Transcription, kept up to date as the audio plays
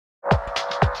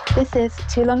This is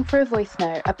Too Long for a Voice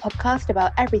Note, a podcast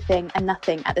about everything and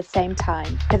nothing at the same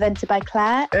time. Presented by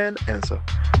Claire and Enzo.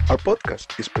 Our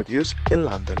podcast is produced in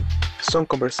London. Some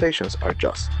conversations are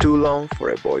just too long for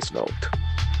a voice note.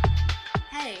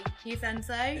 Hey, he's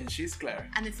Enzo. And she's Claire.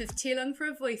 And this is Too Long for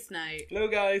a Voice Note. Hello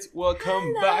guys, welcome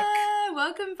Hello, back.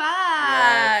 welcome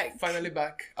back. Yeah, finally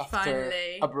back after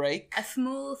a break. A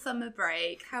small summer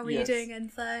break. How are you doing,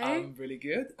 Enzo? I'm really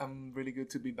good. I'm really good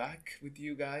to be back with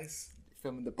you guys.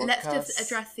 Filming the podcast. Let's just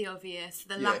address the obvious,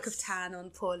 the lack of tan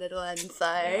on poor little Enzo.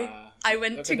 Yeah. I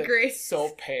went to Greece. So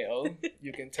pale.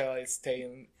 You can tell I stay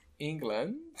in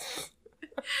England.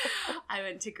 I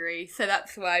went to Greece, so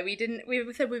that's why we said we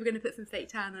were going to put some fake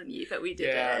tan on you, but we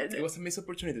didn't. Yeah, it was a missed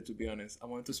opportunity, to be honest. I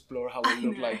wanted to explore how we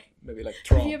look like, maybe like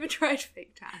Trump. Have you ever tried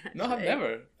fake tan? Actually?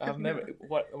 No, I've never.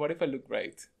 What if I look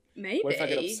great? Maybe. What if I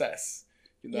get obsessed?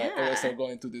 You know, yeah. I always start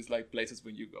going to these like places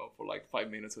when you go for like 5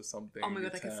 minutes or something. Oh my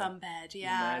god, like a sunbed,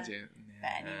 yeah. Imagine.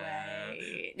 But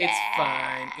anyway, it's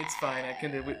fine. It's fine. I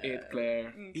can live with it,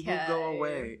 Claire. Okay. It will go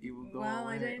away. It will go away. Well,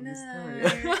 I don't know.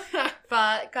 Understand?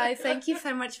 But guys, thank you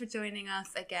so much for joining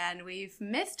us again. We've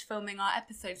missed filming our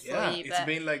episodes for you. It's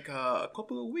been like a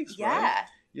couple of weeks, yeah. right?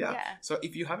 Yeah. So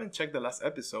if you haven't checked the last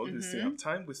episode, you still have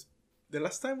time. The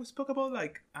last time we spoke about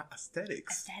like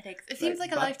aesthetics. It seems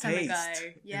like a lifetime ago.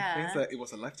 Yeah. It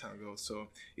was a lifetime ago. So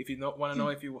if you want to know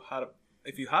if you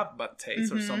have bad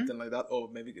taste or something like that, or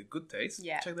maybe a good taste,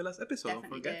 check the last episode.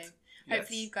 Definitely Don't forget. do.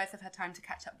 Hopefully you guys have had time to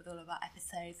catch up with all of our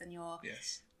episodes and you're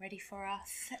ready for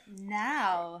us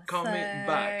now. Coming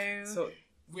back. So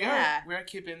we are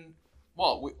keeping.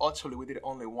 Well, we did it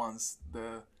only once.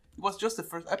 It was just the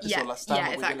first episode last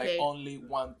time. But we did like only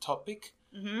one topic.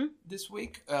 This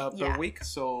week per week,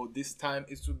 so this time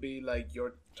it should be like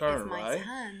your turn. It's my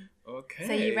turn. Okay,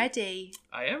 so you ready?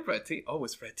 I am ready,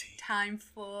 always ready. Time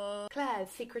for Claire's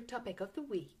secret topic of the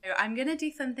week. So I'm gonna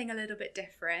do something a little bit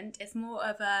different. It's more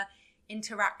of a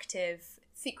interactive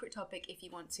secret topic, if you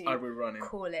want to. Are we running?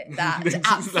 Call it that?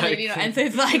 Absolutely not. And so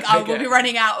it's like we'll be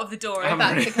running out of the door if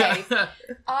that's the case.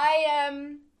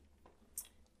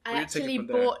 I actually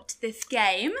bought this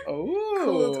game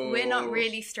called We're Not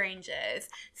Really Strangers.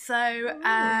 So Enzo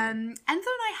and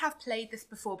I have played this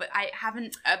before, but I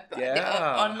haven't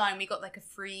online. We got like a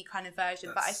free kind of version,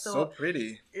 but I thought so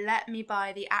pretty. Let me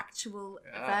buy the actual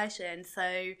version.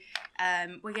 So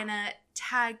we're gonna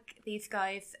tag these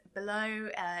guys below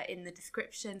in the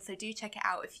description. So do check it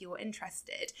out if you're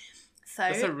interested. So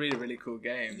that's a really, really cool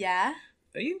game. Yeah.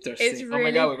 Interesting. Oh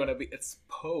my god, we're going to be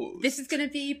exposed. This is going to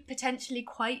be potentially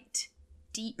quite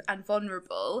deep and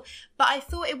vulnerable, but I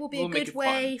thought it will be a good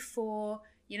way for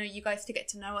you guys to get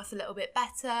to know us a little bit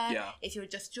better. Yeah. If you're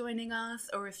just joining us,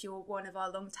 or if you're one of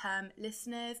our long-term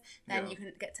listeners, then you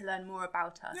can get to learn more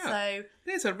about us. Yeah. So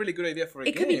it's a really good idea for a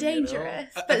game. It could be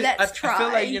dangerous, but let's try. I feel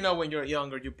like when you're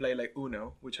younger, you play like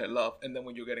Uno, which I love, and then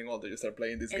when you're getting older, you start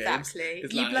playing these games. Exactly.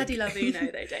 You bloody love Uno,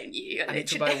 though, don't you? I need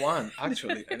to buy one.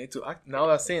 Actually, I need to. Now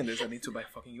that I'm saying this, I need to buy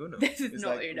fucking Uno. This is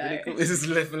not Uno. Really cool. This is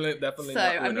definitely not Uno. So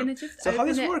I'm gonna just how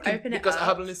does it work? Because I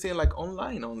have only seen like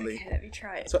online only. Okay, let me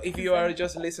try it. So if you are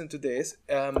just listening to this.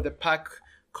 The pack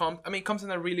comes in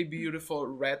a really beautiful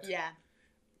red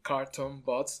carton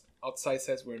box. Outside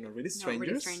says we're not really strangers. Not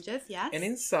really strangers, yes. And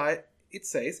inside it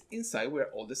says we're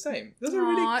all the same. That's a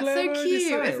really clever so cute,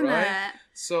 design, isn't right? it?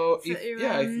 So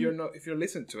if you're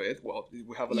listening to it, well,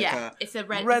 we have like it's a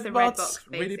red box,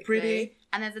 basically. really pretty.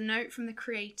 And there's a note from the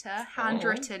creator,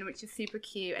 handwritten, which is super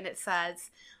cute, and it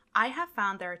says, "I have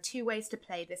found there are 2 ways to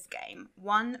play this game.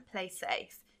 1, play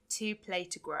safe. 2, play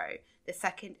to grow. The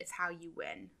second is how you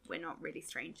win. We're not really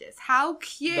strangers." How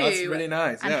cute! That's really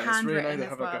nice. And it's really handwritten nice to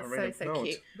have like a handwritten note.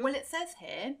 Cute. Well, it says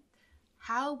here,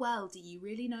 "How well do you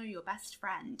really know your best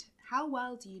friend? How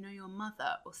well do you know your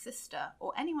mother or sister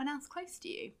or anyone else close to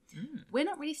you?" We're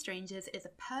Not Really Strangers is a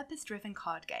purpose-driven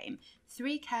card game.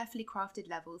 3 carefully crafted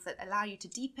levels that allow you to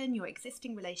deepen your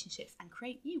existing relationships and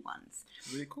create new ones.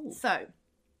 Really cool. So,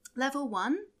 level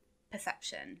 1,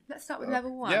 perception. Let's start with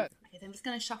level 1. Yeah. Okay, then I'm just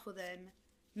going to shuffle them.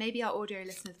 Maybe our audio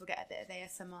listeners will get a bit of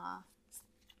ASMR.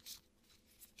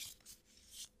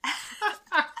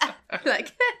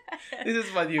 Like this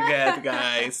is what you get,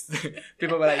 guys.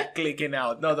 People are like clicking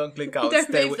out. No, don't click out.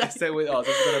 Stay with us.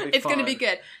 It's gonna be It's gonna be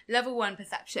good. Level 1,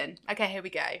 perception. Okay, here we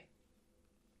go.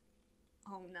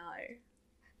 Oh no.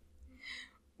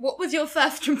 What was your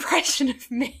first impression of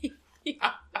me?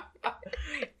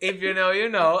 If you know, you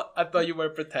know. I thought you were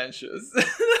pretentious.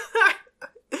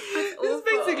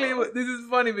 This is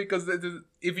funny because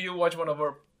if you watch one of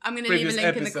our I'm going to leave a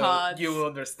link in the cards. You will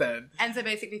understand. Enzo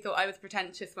basically thought I was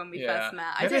pretentious when we first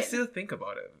met. I still think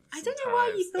about it. I don't know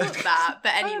why you thought that,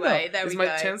 but anyway, there we go.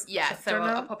 My chance so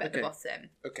I'll pop it at the bottom.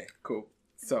 Okay, cool.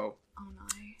 So, oh no.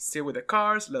 Still with the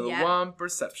cards, level 1,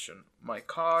 perception. My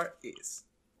card is...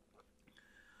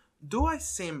 Do I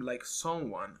seem like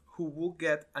someone who will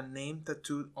get a name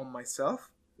tattooed on myself?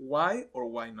 Why or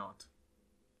why not?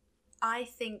 I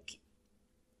think,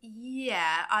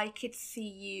 I could see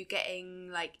you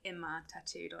getting like Emma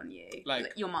tattooed on you.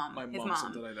 Like your mum, his mum.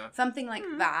 Something like that. Something like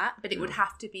that, but it would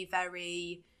have to be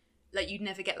very... Like, you'd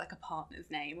never get, like, a partner's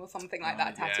name or something like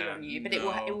that tattooed on you. But it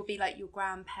will be, like, your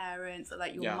grandparents or,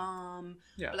 like, your mum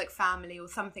or, like, family or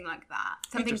something like that.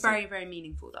 Something very, very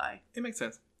meaningful, though. It makes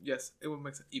sense. Yes, it would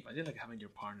make sense. Imagine, like, having your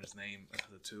partner's name as a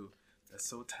tattoo. That's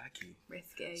so tacky.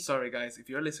 Risky. Sorry, guys. If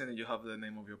you're listening and you have the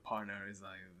name of your partner, it's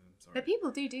like... Sorry. But people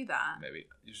do that. Maybe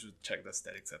you should check the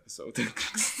aesthetics episode.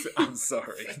 I'm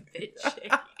sorry.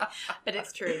 But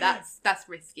it's true. That's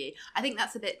risky. I think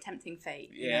that's a bit tempting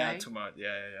fate. You know? Too much.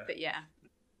 Yeah. But yeah.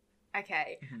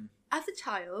 Okay. Mm-hmm. As a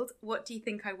child, what do you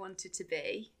think I wanted to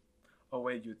be? Oh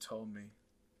wait, you told me.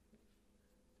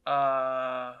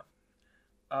 I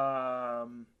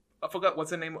forgot what's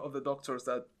the name of the doctors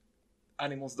that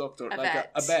animals doctor a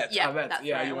vet. A vet. Yeah, a vet. That's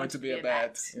you want to be a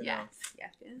vet. Yes.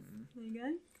 Mm-hmm. There you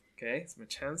go. Okay, it's my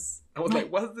chance. I was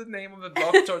like, what's the name of the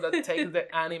doctor that takes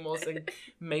the animals and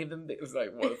made them... It was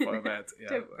like, what for a vet? Yeah.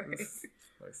 Don't worry.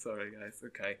 Sorry, guys.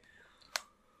 Okay.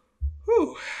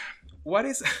 Whew. What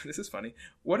is... This is funny.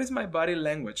 What is my body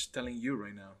language telling you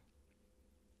right now?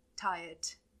 Tired.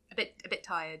 A bit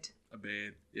tired. A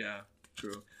bit, yeah.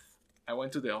 True. I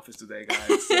went to the office today,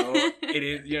 guys. So it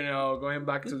is, going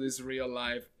back to this real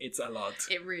life, it's a lot.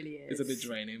 It really is. It's a bit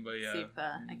draining, but yeah.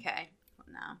 Super. Okay. What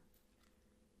now?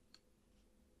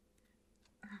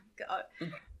 God.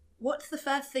 What's the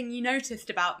first thing you noticed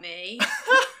about me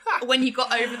when you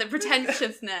got over the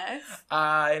pretentiousness?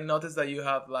 I noticed that you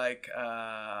have like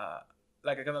a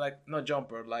kind of like not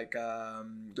jumper, like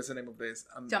what's the name of this?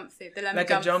 Jumpsuit, the lemon like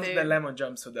jumpsuit. The lemon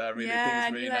jumpsuit that I really think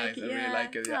is really nice. I really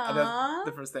like it. Yeah, that's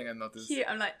the first thing I noticed. Cute.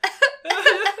 I'm like,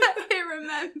 he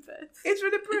remembers. It's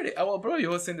really pretty. Well, bro,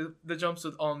 you have seen the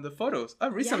jumpsuit on the photos.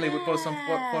 Recently we posted some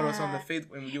photos on the feed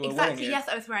when you were wearing it. Yes,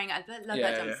 I was wearing it. I love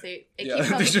that jumpsuit. It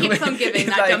keeps on giving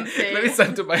that jumpsuit. Maybe it's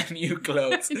time to buy new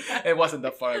clothes. It wasn't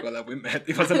that far ago that we met.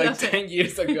 It wasn't like 10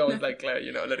 years ago. I was like, Claire,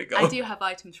 let it go. I do have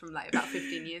items from like about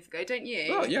 15 years ago, don't you?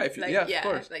 Oh yeah, of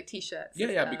course. Like t-shirts.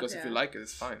 Yeah, because if you like it,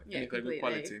 it's fine. Yeah, and it's good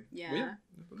quality. Yeah.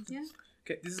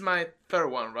 Okay, this is my third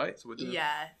one, right? So we're doing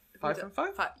 5 and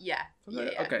 5? Yeah.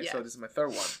 Okay, so this is my third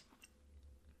one.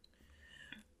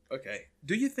 Okay.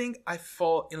 Do you think I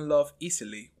fall in love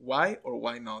easily? Why or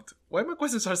why not? Why my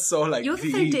questions are so like Yours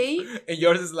is so deep. And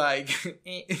yours is like...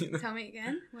 Tell me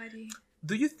again. Why do you...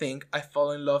 Do you think I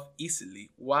fall in love easily?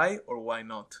 Why or why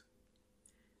not?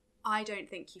 I don't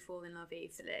think you fall in love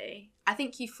easily. I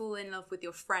think you fall in love with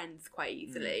your friends quite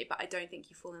easily, but I don't think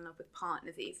you fall in love with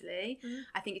partners easily.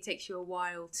 I think it takes you a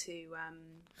while to...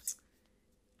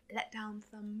 let down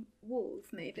some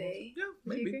walls, maybe. Yeah,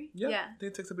 maybe. Yeah. I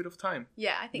think it takes a bit of time.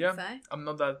 Yeah, I think so.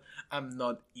 I'm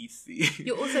not easy.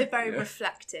 You're also very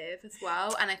reflective as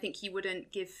well, and I think you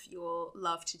wouldn't give your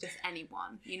love to just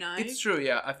anyone, It's true,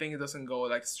 yeah. I think it doesn't go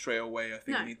like straight away. I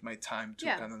think I need my time to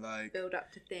kind of like... build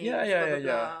up to things.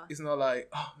 Yeah. It's not like,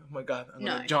 oh my God, I'm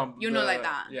going to jump. You're not like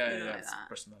that. Yeah, it's a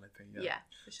personality. Yeah,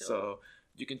 for sure. So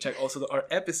you can check also our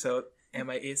episode... Am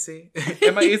I easy?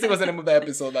 Am I easy was the name of the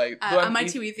episode. Like, am I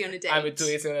too easy on a date? I'm too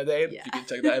easy on a date. Yeah. You can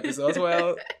check that episode as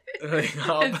well. I'm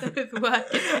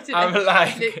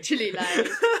like... Literally like...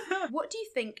 What do you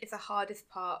think is the hardest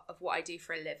part of what I do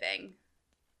for a living?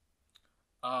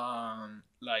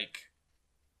 Like,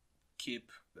 keep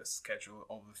the schedule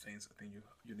of the things. I think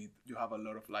you have a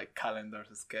lot of like calendars,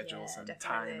 schedules, and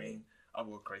definitely. Timing. I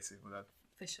go crazy with that.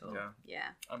 For sure.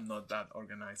 Yeah. I'm not that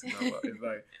organized. It's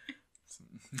like...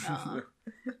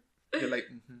 You're like,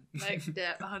 like,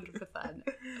 yeah, 100%.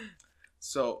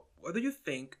 So, what do you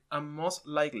think I'm most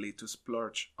likely to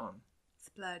splurge on?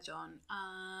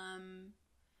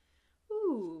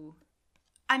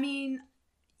 I mean,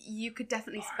 you could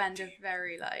definitely spend a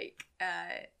very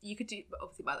you could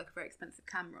obviously buy like a very expensive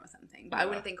camera or something, but I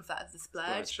wouldn't think of that as a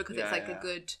splurge because it's like a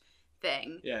good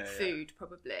thing. Food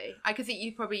probably. I could see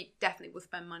you probably definitely will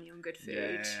spend money on good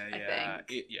food. I think.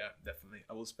 Definitely.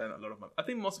 I will spend a lot of money. I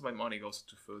think most of my money goes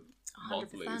to food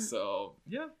monthly. So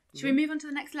yeah. Should we move on to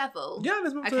the next level? Yeah,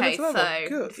 let's move to the next level. Okay,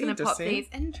 so I'm just gonna pop these.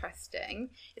 Interesting.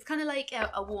 It's kind of like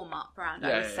a warm up round,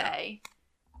 I would say.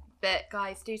 But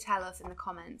guys, do tell us in the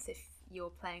comments if you're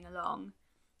playing along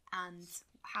and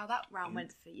how that round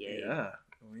went for you. Yeah.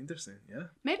 Oh, interesting. Yeah.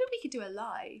 Maybe we could do a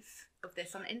live of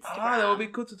this on Instagram. That would be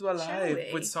cool to do a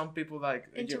live with some people like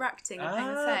interacting and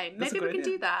playing the same. Maybe we can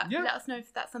do that. Yeah. Let us know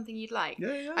if that's something you'd like.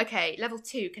 Yeah. Okay, level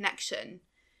 2, connection.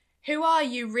 Who are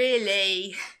you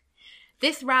really?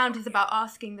 This round is about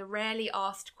asking the rarely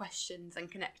asked questions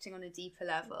and connecting on a deeper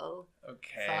level.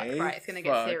 Okay. Fuck, right, it's going to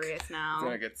get serious now. It's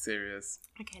going to get serious.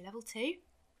 Okay, level 2. I'm going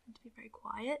to be very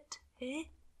quiet here.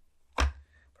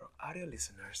 For audio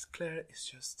listeners, Claire is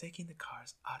just taking the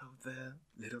cards out of the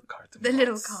little carton box. The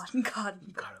little carton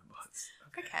box.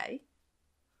 Okay.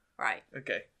 Right.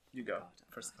 Okay, you go.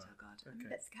 First card. Oh, God. Okay. I'm a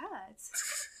bit scared.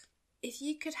 If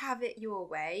you could have it your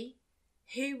way,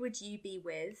 who would you be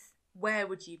with? Where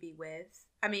would you be with?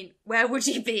 I mean, where would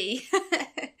you be?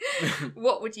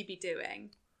 What would you be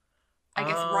doing? I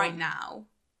guess right now.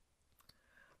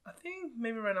 I think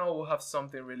maybe right now we'll have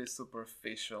something really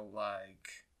superficial,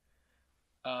 like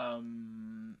I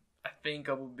think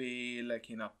I would be like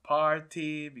in a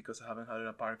party because I haven't had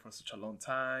a party for such a long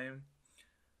time.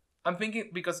 I'm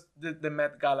thinking because the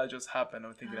Met Gala just happened.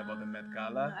 I'm thinking about the Met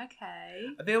Gala.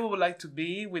 Okay. I think I would like to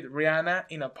be with Rihanna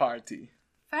in a party.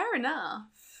 Fair enough.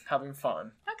 Having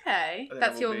fun. Okay.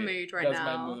 That's your mood right now. That's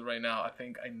my mood right now. I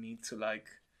think I need to like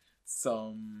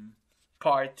some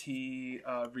party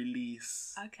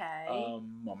release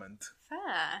moment.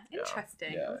 Fair.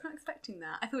 Interesting. Yeah. I was not expecting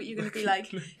that. I thought you were going to be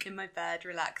like in my bed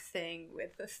relaxing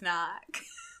with a snack.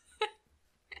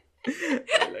 You're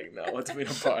like, no, I want to be in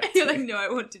a party. You're like, no, I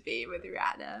want to be with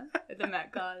Rihanna at the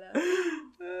Met Gala.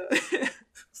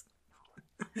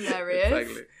 Hilarious.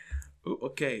 Exactly. Ooh,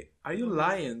 okay, are you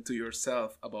lying to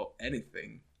yourself about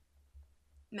anything?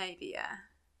 Maybe, yeah.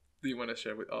 Do you want to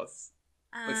share with us?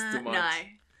 It's too much. No.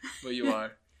 But you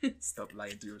are. Stop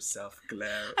lying to yourself,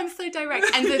 Claire. I'm so direct.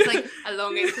 And there's like a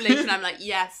long explanation. I'm like,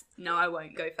 yes, no, I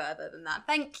won't go further than that.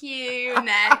 Thank you.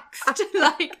 Next.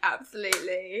 Like,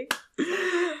 absolutely.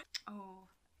 Oh.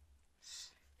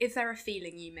 Is there a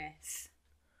feeling you miss?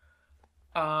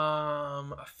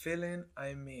 A feeling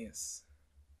I miss.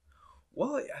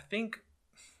 Well, I think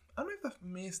I don't know if I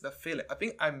miss the feeling. I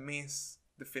think I miss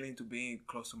the feeling to being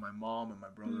close to my mom and my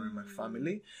brother and my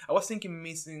family. I was thinking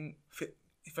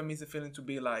if I miss the feeling to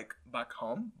be like back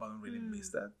home, but I don't really miss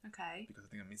that. Okay. Because I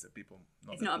think I miss the people.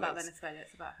 It's not about Venezuela,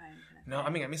 it's about home. No, I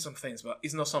mean, I miss some things, but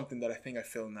it's not something that I think I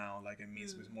feel now. Like I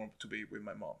miss it's more to be with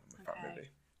my mom and my family.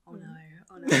 Oh no,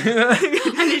 oh no.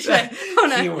 Oh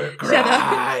no. He will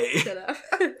cry. Shut up.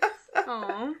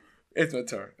 Aww. It's my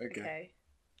turn. Okay.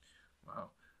 Wow.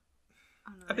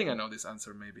 Oh, no. I think I know this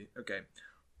answer maybe. Okay.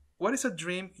 What is a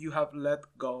dream you have let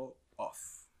go of?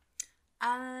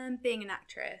 Being an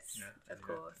actress, of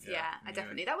course. Yeah, I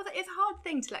definitely. It's a hard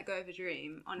thing to let go of a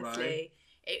dream, honestly. Right.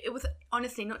 It was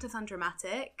honestly not to sound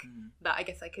dramatic, but I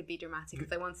guess I could be dramatic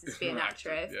because I wanted to be an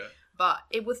actress. Yeah. But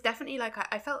it was definitely like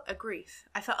I felt a grief.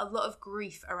 I felt a lot of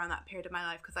grief around that period of my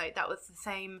life because that was the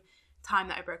same time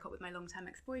that I broke up with my long-term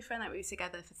ex-boyfriend. Like we were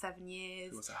together for 7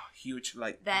 years. It was a huge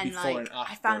before and after.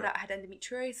 I found out I had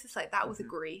endometriosis. Like that was a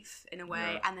grief in a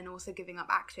way, and then also giving up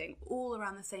acting all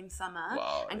around the same summer.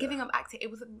 Wow, and giving up acting,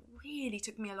 it really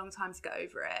took me a long time to get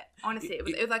over it. Honestly, it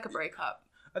was like a breakup.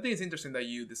 I think it's interesting that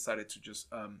you decided to just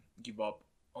give up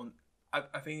on.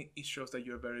 I think it shows that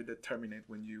you're very determined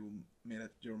when you made up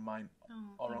your mind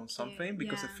around something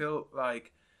because I feel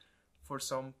like. For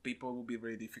some people, it will be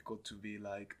very difficult to be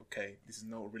like, okay, this is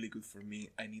not really good for me.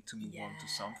 I need to move on to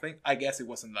something. I guess it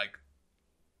wasn't like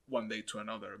one day to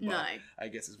another, but I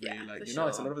guess it's really like, it's a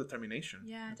lot of determination.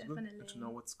 Yeah, definitely. Good to know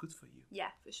what's good for you. Yeah,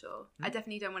 for sure. I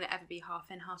definitely don't want to ever be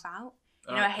half in, half out.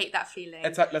 You know, I hate that feeling.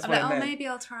 That's what I meant. Maybe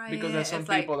I'll try because it. There's some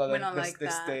people that they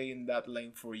stay in that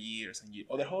lane for years and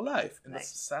or their whole life, and that's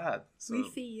sad. So. We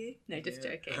see you. No, just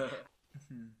joking.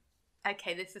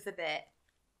 Okay, this is a bit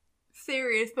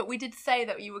serious, but we did say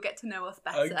that you will get to know us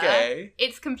better. Okay.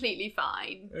 It's completely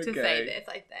fine to say this,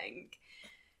 I think.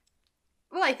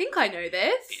 Well, I think I know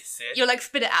this. Is it? You're like,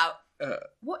 spit it out.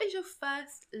 What is your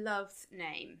first love's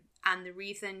name and the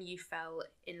reason you fell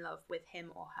in love with him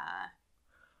or her?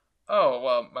 Oh,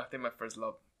 well, I think my first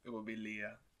love, it will be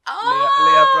Leah. Oh,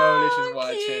 Leah probably she's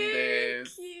watching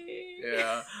this. Cute.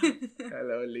 Yeah.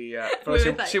 Hello, Leah.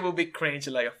 Probably she will be cringe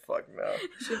like a fuck now.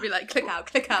 She'll be like, click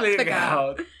out.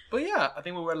 But yeah, I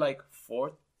think we were like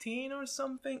 14 or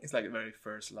something. It's like the very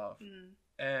first love.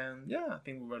 And yeah, I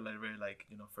think we were like very like,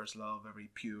 first love, very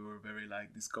pure, very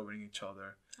like discovering each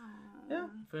other. Aww. Yeah,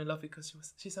 very in love because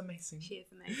she's amazing. She is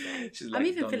amazing. She's I'm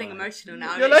even feeling emotional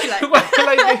now. You're like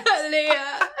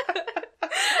Leah.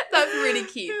 That's really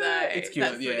cute though. It's cute.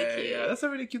 That's really cute. Yeah, that's a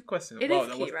really cute question. It is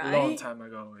that cute, was right? a long time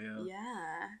ago. Yeah.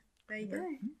 Yeah. There you go.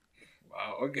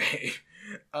 Wow. Okay.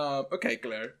 Okay,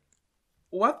 Claire.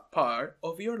 What part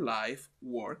of your life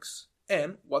works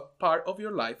and what part of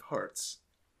your life hurts?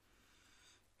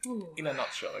 Ooh. In a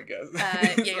nutshell, I guess.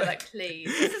 Yeah, you're like, please.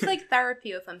 This is like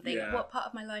therapy or something. Yeah. What part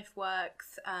of my life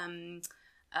works?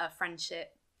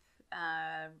 Friendship,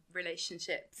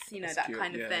 relationships, That's that cute.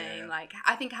 Kind of thing. Yeah. Like,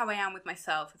 I think how I am with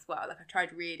myself as well. Like, I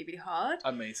tried really, really hard.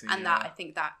 Amazing. And that, I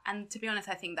think that, and to be honest,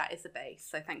 I think that is the base.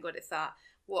 So thank God it's that.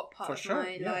 What part of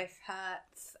my life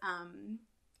hurts?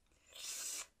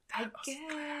 I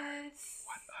guess.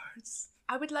 What hurts?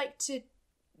 I would like to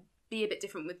be a bit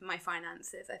different with my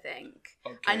finances, I think.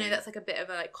 Okay. I know that's like a bit of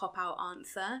a like cop-out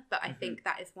answer, but I think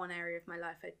that is one area of my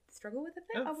life I struggle with a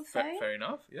bit, I would say. Fair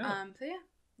enough, yeah. So yeah.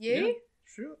 You? Yeah,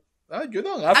 sure. Oh, you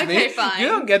don't ask me. Fine. You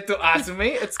don't get to ask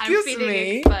me. Excuse I'm feeling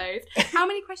me. Exposed. How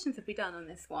many questions have we done on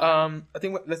this one? I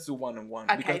think let's do one on one.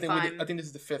 Okay, because fine. I think this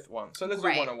is the 5th one. So let's do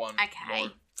one on one. Okay.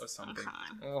 Or something.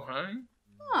 Okay.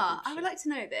 I would like to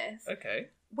know this. Okay.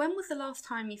 When was the last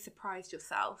time you surprised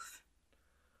yourself?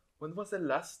 When was the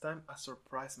last time I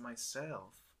surprised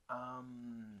myself? I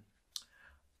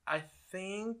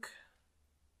think...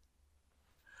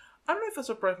 I don't know if I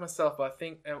surprised myself, but I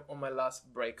think on my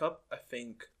last breakup, I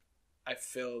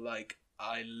feel like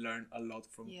I learned a lot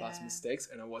from past mistakes,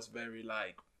 and I was very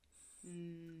like,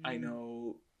 I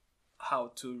know how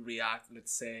to react,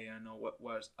 let's say. I know what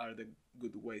are the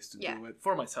good ways to do it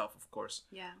for myself, of course.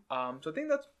 Yeah. So I think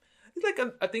that's it's like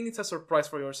I think it's a surprise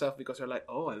for yourself because you're like,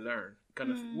 oh, I learned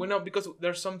kind of. Because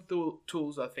there's some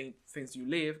tools, I think, things you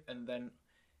live, and then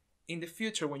in the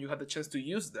future when you have the chance to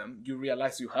use them, you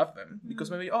realize you have them because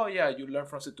maybe you learn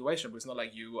from a situation, but it's not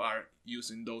like you are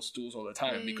using those tools all the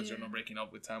time because you're not breaking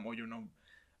up with time or you're not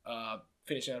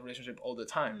finishing a relationship all the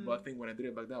time. But I think when I did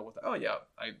it back then, I was like,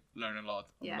 I learned a lot.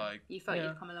 Yeah, like, you felt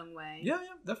you've come a long way. Yeah,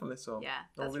 definitely. So yeah,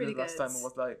 that's really good. Last time I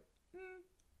was like,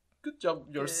 good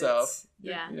job yourself.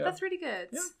 Yeah, that's really good.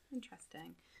 Yeah.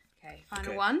 Interesting. Okay,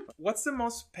 final one. What's the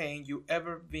most pain you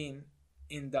ever been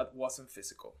in that wasn't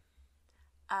physical?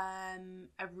 A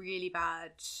really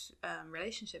bad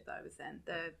relationship that I was in.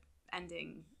 The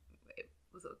ending, it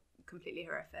was completely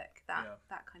horrific. That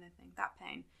kind of thing, that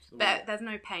pain. So but there's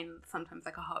no pain sometimes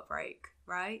like a heartbreak,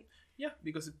 right? Yeah,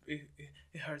 because it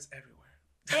hurts everywhere.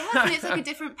 It hurts, and it's like a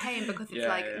different pain because it's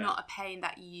not a pain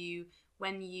that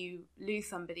when you lose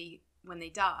somebody when they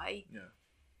die. Yeah,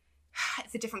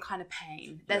 it's a different kind of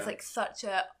pain. There's like such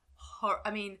a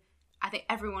I think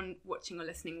everyone watching or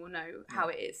listening will know how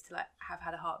it is to like have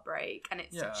had a heartbreak, and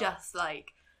it's just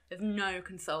like there's no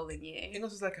consoling you. It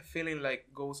also like a feeling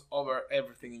like goes over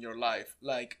everything in your life,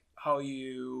 like how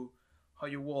you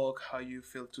walk, how you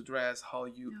feel to dress, how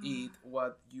you eat,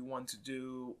 what you want to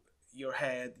do, your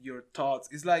head, your thoughts.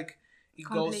 It's like it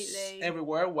goes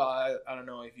everywhere. While I don't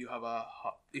know if you have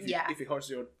if it hurts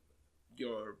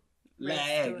your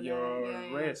leg, your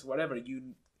wrist, whatever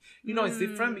it's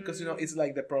different because it's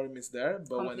like the problem is there,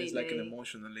 but when it's like an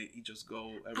emotionally, it just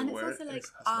go everywhere. And it's also like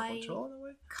I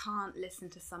can't listen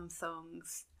to some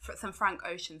songs, some Frank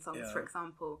Ocean songs, for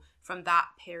example, from that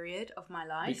period of my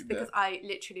life because I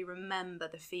literally remember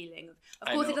the feeling. Of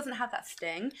course, it doesn't have that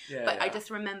sting, but I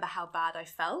just remember how bad I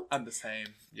felt. I'm the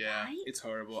same. Yeah, right? It's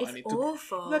horrible. It's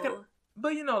awful.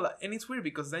 But and it's weird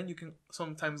because then you can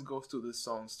sometimes go to the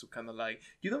songs to kind of like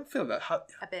you don't feel that. A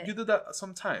bit. You do that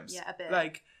sometimes. Yeah, a bit.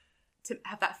 Like. To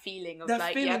have that feeling of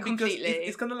completely.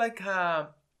 It's kind of like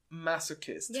a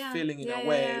masochist feeling in a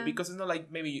way because it's not like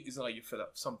you feel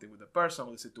something with the person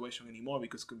or the situation anymore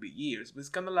because it could be years, but it's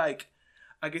kind of like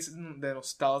I guess it's the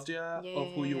nostalgia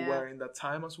of who you were in that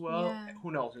time as well. Who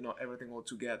knows, everything all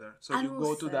together. So and you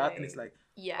go to that and it's like,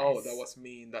 oh, that was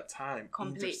me in that time.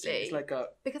 Completely. It's like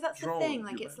because that's the thing.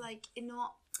 Like it's like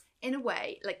not in a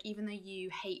way. Like even though you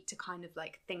hate to kind of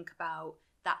like think about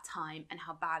that time and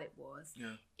how bad it was,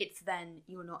 it's then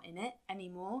you're not in it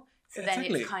anymore. So then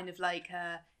it's kind of like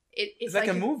it's like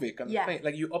a movie kind of thing.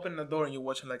 Like you open the door and you're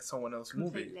watching like someone else's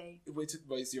movie, which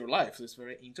is your life. So it's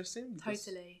very interesting.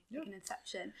 Totally, like an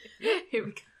Inception. Here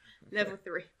we go. Level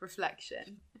 3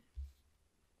 reflection.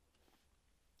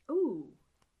 Ooh.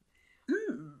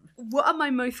 What am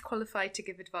I most qualified to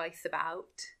give advice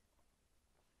about?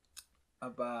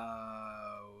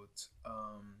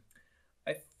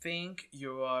 I think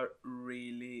you are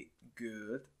really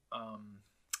good,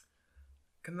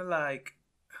 kind of like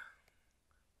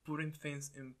putting things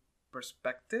in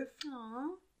perspective.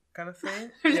 Aww. Kind of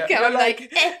thing. I'm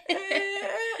like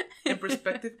in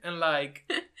perspective and like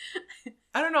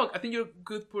I don't know. I think you're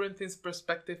good putting things in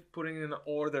perspective, putting it in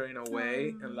order in a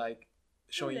way, and like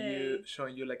showing you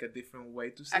like a different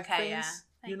way to see things.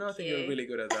 Yeah. I think you're really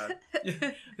good at that. I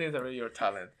think it's really your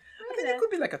talent. Really? think you could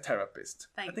be like a therapist.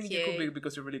 Thank I think you could be,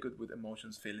 because you're really good with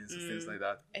emotions, feelings, and things like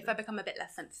that. If I become a bit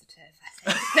less sensitive,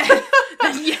 I think,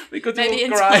 then yeah, because you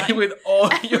will cry with all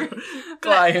your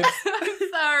clients. I'm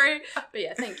sorry. But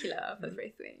yeah, thank you, love. That's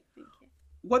very sweet. Thank you.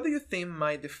 What do you think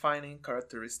my defining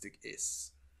characteristic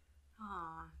is?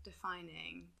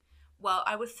 Defining. Well,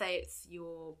 I would say it's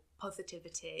your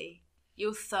positivity.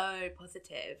 You're so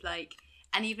positive. Like,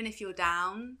 and even if you're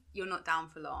down, you're not down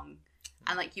for long.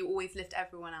 And like, you always lift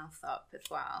everyone else up as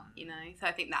well, you know? So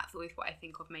I think that's always what I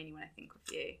think of mainly when I think of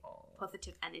you.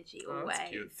 Positive energy always. That's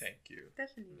cute. Thank you.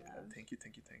 Definitely, love. Thank you.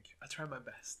 I try my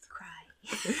best.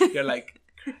 Cry. You're like,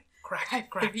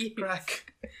 crack.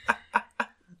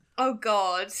 Oh,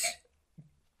 God.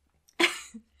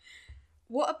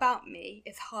 What about me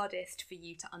is hardest for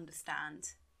you to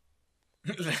understand?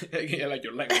 Yeah, like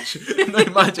your language. No,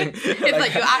 imagine. It's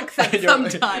like your accent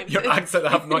sometimes. Your accent,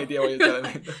 I have no idea what you're telling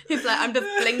me. It's like, I'm just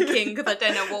blinking because I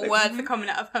don't know what words are coming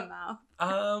out of her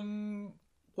mouth.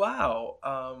 Wow.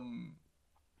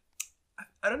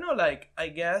 I don't know, like, I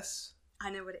guess... I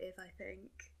know what it is, I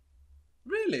think.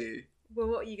 Really? Well,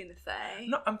 what are you going to say?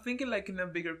 No, I'm thinking like in a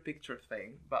bigger picture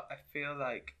thing, but I feel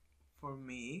like for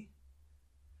me...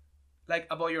 Like,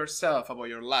 about yourself, about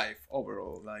your life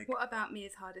overall. Like, what about me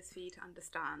is hardest for you to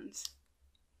understand?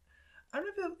 I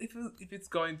don't know if it's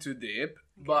going too deep,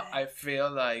 but I feel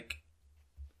like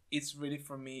it's really,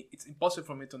 for me, it's impossible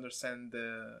for me to understand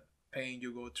the pain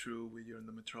you go through with your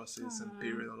endometriosis and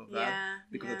period, all of that.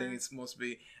 Because I think it's must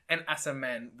be, and as a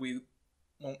man, we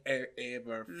won't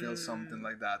ever feel something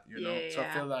like that, you know? So I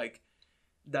feel like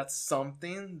that's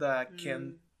something that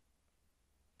can...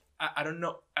 I don't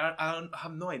know. I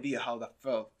have no idea how that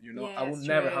felt. You know, I will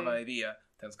never have an idea.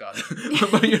 Thanks God.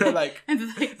 But you know, like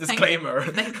disclaimer.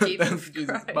 Thank Jesus.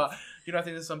 But you know, I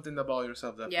think there's something about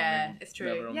yourself that it's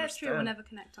true. Yeah, it's true. We'll never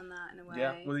connect on that in a way.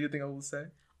 Yeah. What do you think I will say?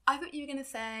 I thought you were gonna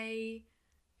say,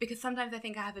 because sometimes I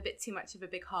think I have a bit too much of a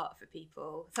big heart for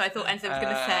people. So I thought Enzo was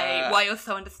gonna say why you're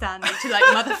so understanding to like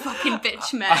motherfucking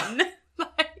bitch men.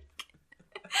 Like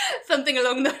something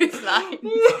along those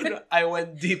lines. I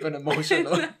went deep and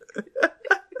emotional.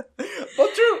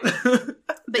 But true.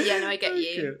 But yeah, no, I get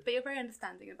you. But you're very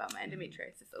understanding about my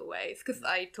endometriosis always, because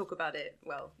I talk about it.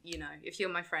 Well, you know, if you're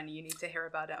my friend, you need to hear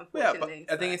about it. Unfortunately, yeah,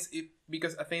 but I think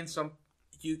because I think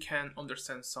you can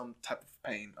understand some type of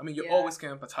pain. I mean, you always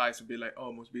can empathize and be like, oh,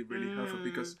 it must be really hurtful,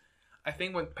 because I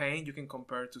think when pain, you can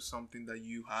compare it to something that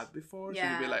you had before. So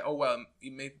you'll be like, oh well,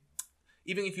 it may.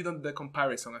 Even if you don't do the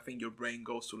comparison, I think your brain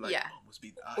goes to like, oh, must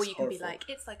be as or you can horrible. Be like,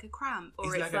 it's like a cramp,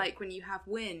 or it's like when you have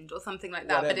wind, or something like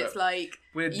that. Whatever. But it's like,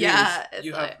 with this,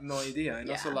 you have no idea. And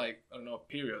also like, I don't know,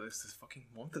 period, it's just fucking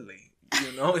monthly.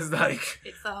 You know, it's like...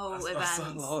 It's the whole event. That's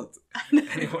a lot.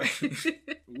 Anyway.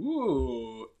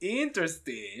 Ooh,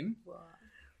 interesting.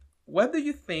 What do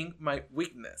you think my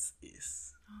weakness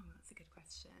is? Oh, that's a good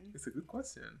question. It's a good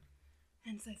question.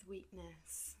 Enzo's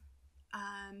weakness.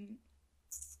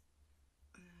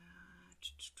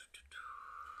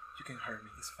 You can hurt me,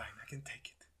 it's fine, I can take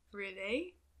it.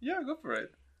 Really? Yeah, go for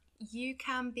it. You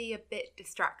can be a bit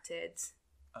distracted.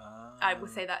 I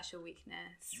would say that's your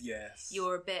weakness. Yes.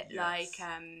 You're a bit like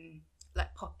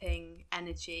popping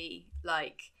energy,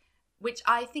 like, which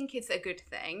I think is a good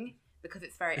thing because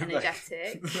it's very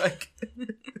energetic.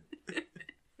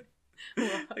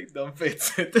 Like don't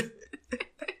fix it.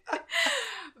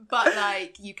 But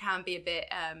like you can be a bit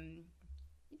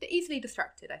easily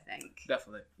distracted, I think.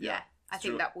 Definitely. Yeah. I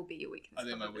think that will be your weakness. I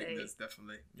think probably. My weakness,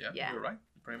 definitely. Yeah. You're right.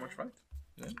 You're pretty much right.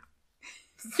 Yeah.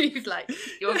 He's like,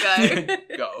 you'll go.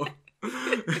 Go.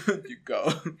 You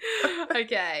go.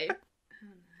 Okay.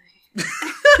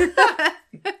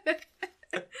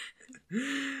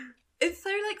 It's so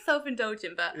like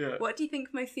self-indulgent, but what do you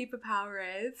think my superpower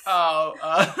is?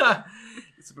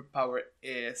 Superpower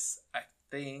is, I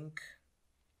think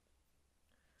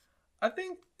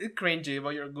it's cringy, but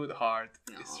you're a good heart.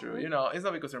 It's true. You know, it's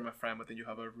not because you're my friend, but then you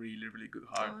have a really, really good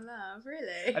heart. Oh, love,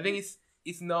 really? I think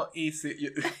it's not easy.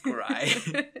 Right.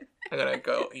 I'm gonna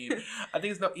go in. I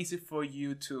think it's not easy for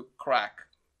you to crack.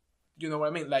 You know what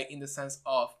I mean? Like in the sense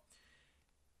of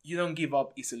you don't give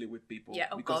up easily with people. Yeah,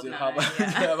 because God, you no.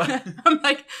 have I'm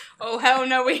like, oh hell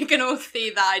no, we can all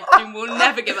see that. We'll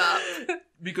never give up.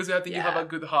 Because I think you have a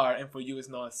good heart, and for you it's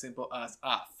not as simple as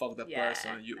fuck that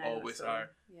person. You always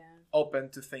are open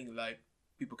to think like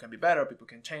people can be better, people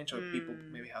can change, or people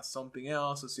maybe have something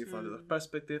else to see from another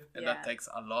perspective, and that takes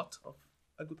a lot of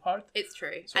a good heart. It's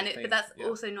true. So but that's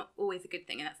also not always a good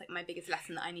thing. And that's like my biggest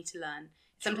lesson that I need to learn.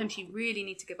 Sometimes you really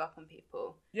need to give up on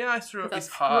people. Yeah, it's true. It's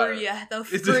hard. They'll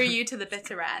throw you to the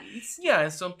bitter end. Yeah,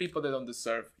 and some people, they don't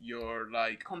deserve your,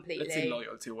 like, completely, let's say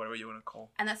loyalty, whatever you want to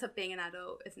call. And that's what being an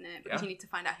adult, isn't it? Because you need to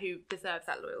find out who deserves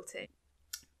that loyalty.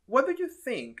 What do you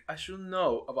think I should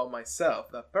know about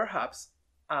myself that perhaps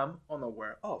I'm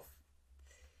unaware of?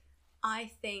 I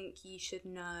think you should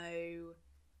know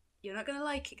you're not going to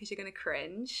like it because you're going to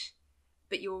cringe,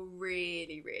 but you're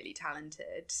really, really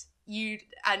talented. You're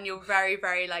very,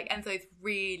 very, like, Enzo's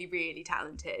really, really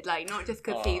talented. Like, not just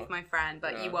because he's my friend,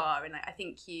 but you are. And I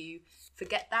think you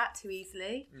forget that too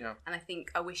easily. Yeah. And I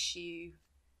think I wish you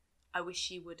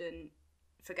wouldn't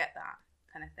forget that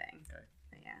kind of thing. Okay.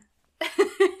 But yeah.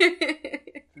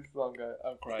 This long guy,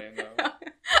 I'm crying now.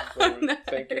 No.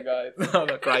 Thank you guys. I'm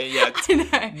not crying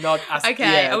yet. Not as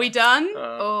okay, yet. Are we done?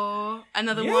 Or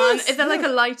another one? Is there like a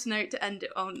light note to end it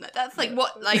on? That's like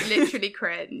what, like literally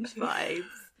cringe vibes.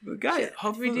 But guys,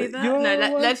 hopefully we do that?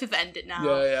 No, let's just end it now.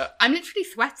 Yeah. I'm literally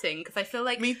sweating because I feel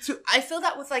like... Me too. I feel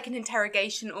that was like an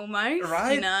interrogation almost,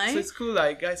 right? You know? So it's cool,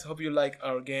 like, guys, hope you like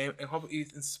our game and hope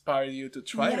it inspired you to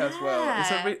try it as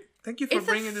well. Thank you for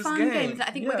bringing this game. It's a fun game.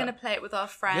 I think we're going to play it with our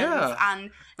friends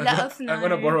and let us know. I'm going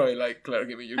to borrow it, like, Claire,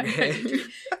 give me your game.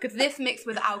 Because this mixed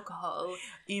with alcohol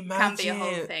can be a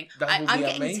whole thing. I'm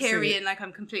getting teary and like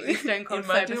I'm completely stone cold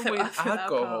sober. Imagine with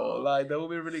alcohol. Like, that would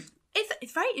be really...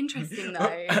 It's very interesting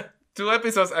though. 2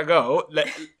 episodes ago,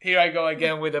 here I go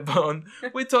again with a bone.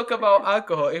 We talk about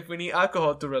alcohol, if we need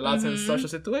alcohol to relax in social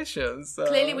situations. So.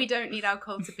 Clearly we don't need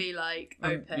alcohol to be like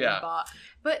open,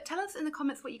 but tell us in the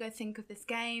comments what you guys think of this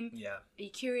game. Yeah. Are you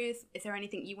curious? Is there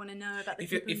anything you want to know about the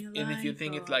people in your life? And if you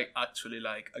think it's like actually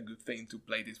like a good thing to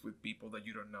play this with people that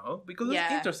you don't know, because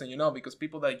it's interesting, you know, because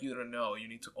people that you don't know, you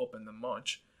need to open them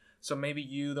much. So maybe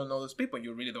you don't know those people,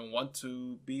 you really don't want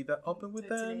to be that open with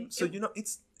them. So, you know, it'd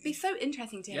be so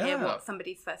interesting to hear what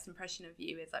somebody's first impression of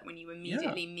you is like when you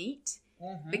immediately meet.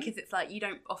 Mm-hmm. Because it's like you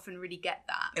don't often really get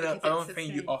that. And I don't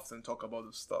think you often talk about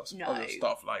the stuff. No. Other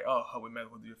stuff like, oh, how we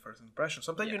met with your first impression.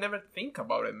 Sometimes you never think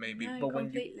about it maybe. No, but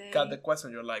completely. When you got the question,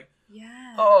 you're like,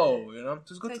 oh, you know,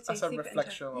 it's good as a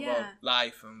reflection about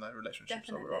life and like relationships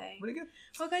overall. Really good.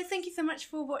 Well, guys, thank you so much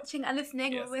for watching and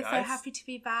listening. We're so happy to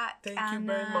be back. Thank you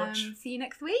very much. See you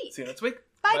next week. See you next week.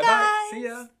 Bye, guys. See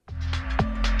ya.